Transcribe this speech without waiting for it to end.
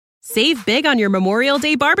Save big on your Memorial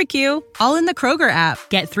Day barbecue, all in the Kroger app.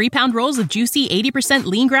 Get 3-pound rolls of juicy 80%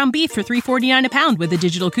 lean ground beef for $3.49 a pound with a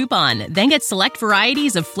digital coupon. Then get select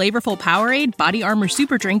varieties of flavorful Powerade, Body Armor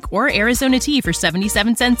Super Drink, or Arizona tea for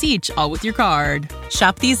 77 cents each, all with your card.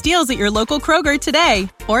 Shop these deals at your local Kroger today,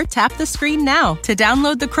 or tap the screen now to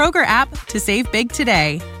download the Kroger app to save big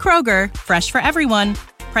today. Kroger, fresh for everyone.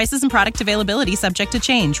 Prices and product availability subject to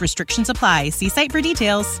change. Restrictions apply. See site for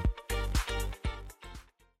details.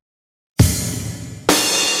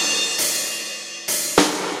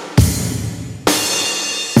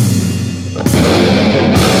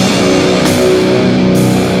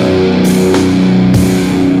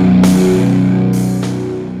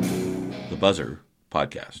 Buzzer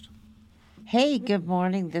podcast. Hey, good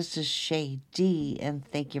morning. This is Shay D, and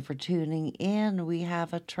thank you for tuning in. We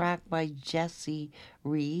have a track by Jessie,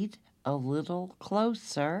 Reid, A Little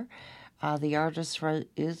Closer. The artist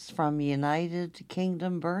is from United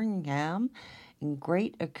Kingdom, Birmingham, and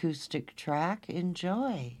great acoustic track.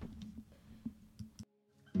 Enjoy.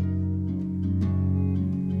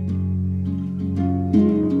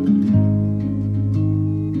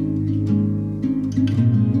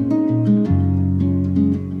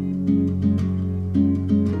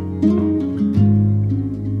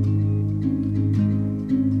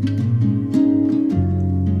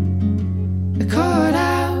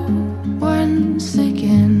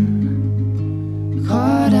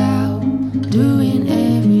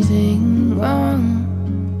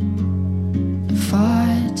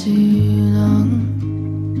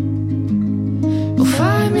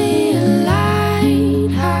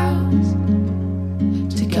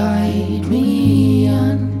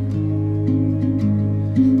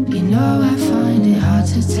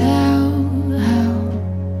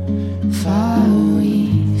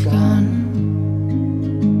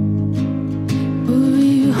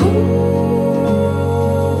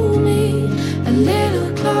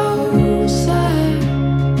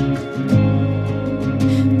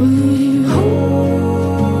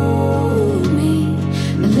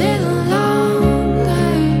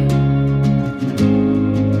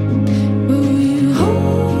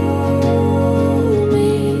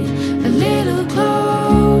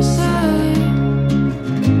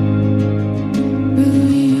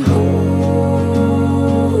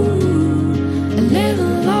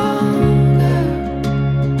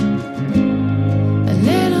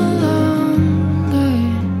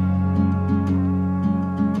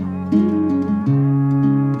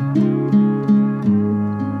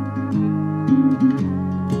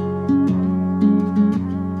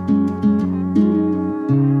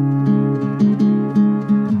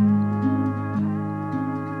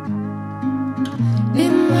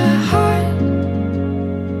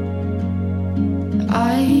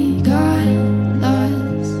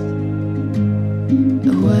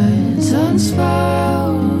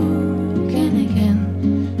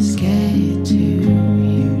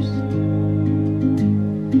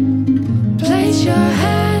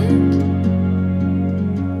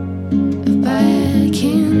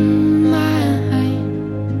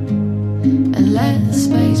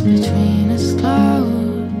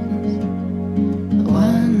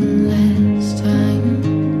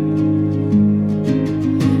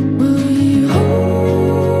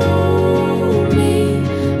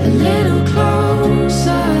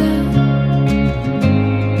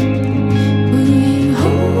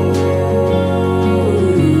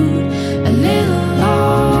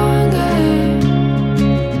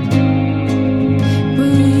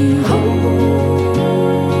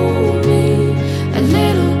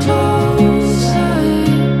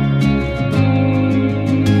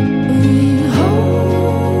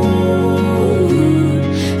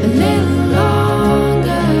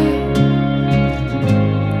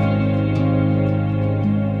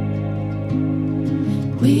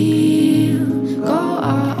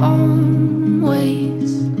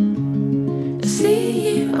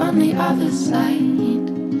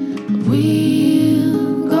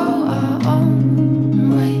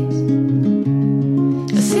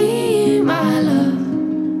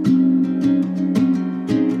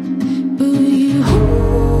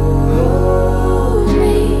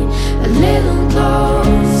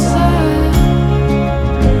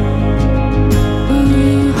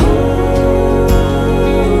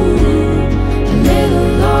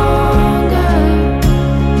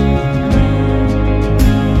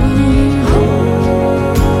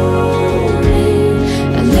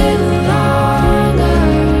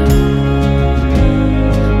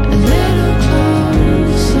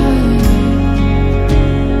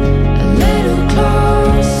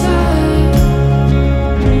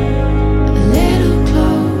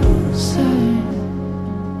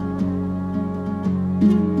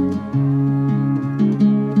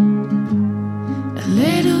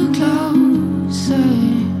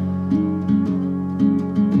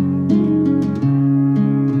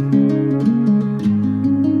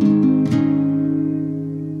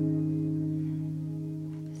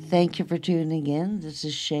 Thank you for tuning in. This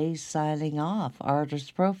is Shay signing off.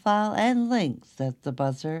 Artist profile and links at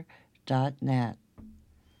thebuzzer.net.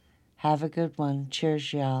 Have a good one.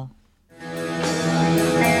 Cheers, y'all.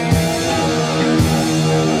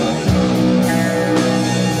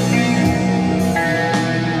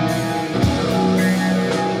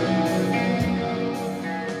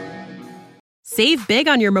 Save big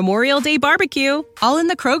on your Memorial Day barbecue, all in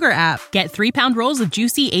the Kroger app. Get 3-pound rolls of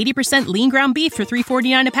juicy 80% lean ground beef for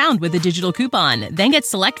 $3.49 a pound with a digital coupon. Then get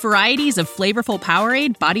select varieties of flavorful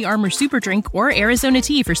Powerade, Body Armor Super Drink, or Arizona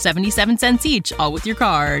tea for 77 cents each, all with your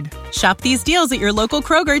card. Shop these deals at your local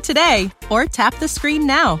Kroger today, or tap the screen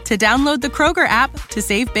now to download the Kroger app to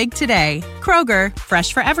save big today. Kroger,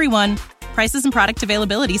 fresh for everyone. Prices and product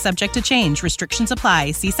availability subject to change. Restrictions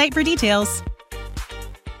apply. See site for details.